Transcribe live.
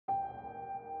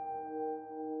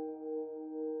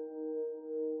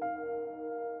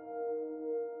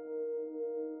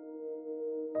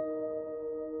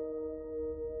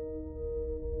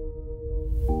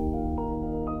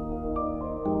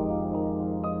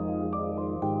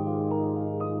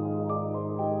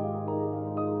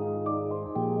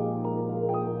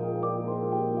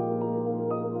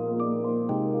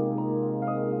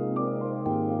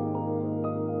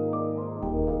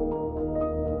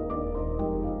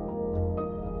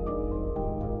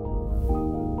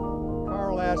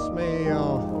asked me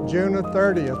June the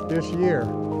 30th this year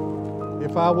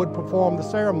if I would perform the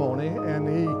ceremony, and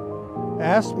he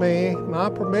asked me my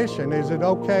permission. Is it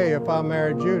okay if I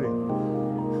marry Judy?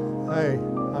 Hey,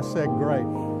 I said great.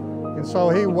 And so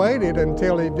he waited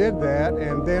until he did that,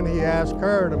 and then he asked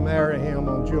her to marry him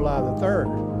on July the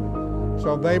 3rd.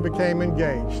 So they became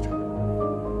engaged.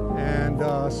 And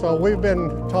so we've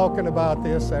been talking about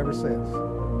this ever since.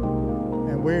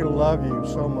 And we love you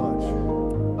so much.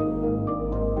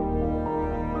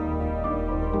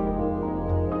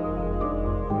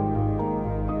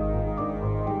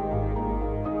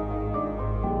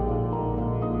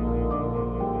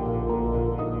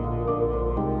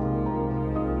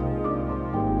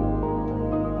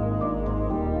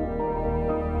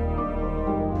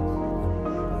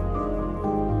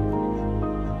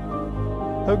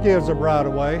 Who gives a bride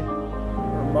away?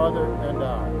 Her mother and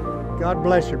I. God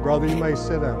bless you, brother. You may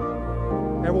sit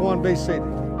down. Everyone be seated.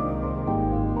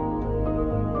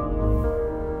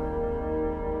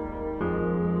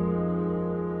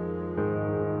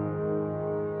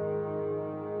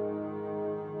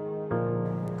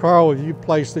 Carl, will you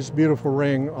place this beautiful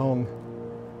ring on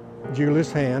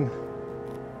Julie's hand?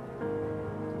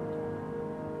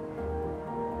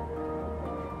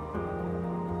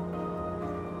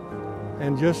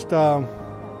 And just to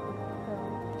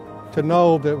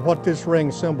know that what this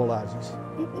ring symbolizes.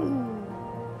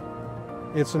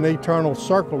 It's an eternal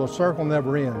circle. A circle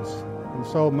never ends. And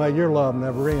so may your love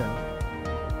never end.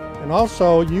 And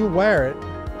also you wear it,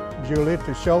 Julie,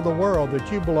 to show the world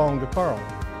that you belong to Carl.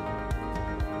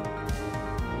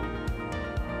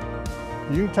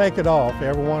 You can take it off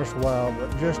every once in a while,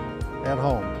 but just at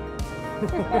home.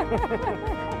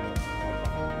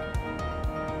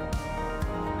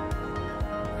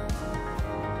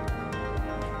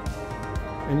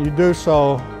 And you do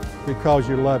so because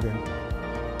you love him.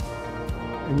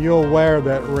 And you'll wear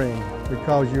that ring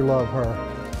because you love her.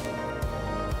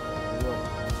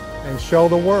 And show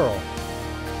the world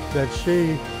that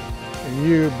she and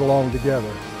you belong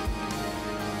together.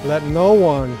 Let no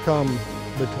one come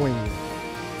between you.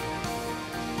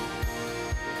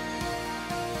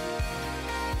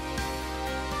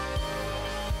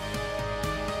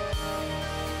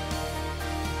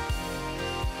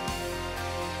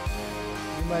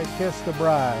 You may kiss the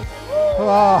bride.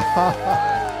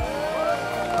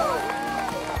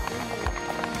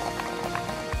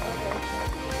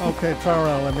 Okay, turn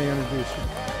around, let me introduce you.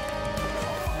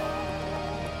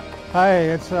 Hey,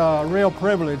 it's a real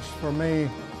privilege for me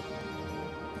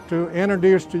to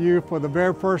introduce to you for the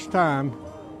very first time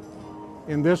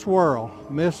in this world,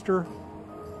 Mr.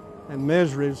 and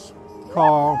Mrs.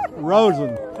 Carl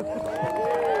Rosen.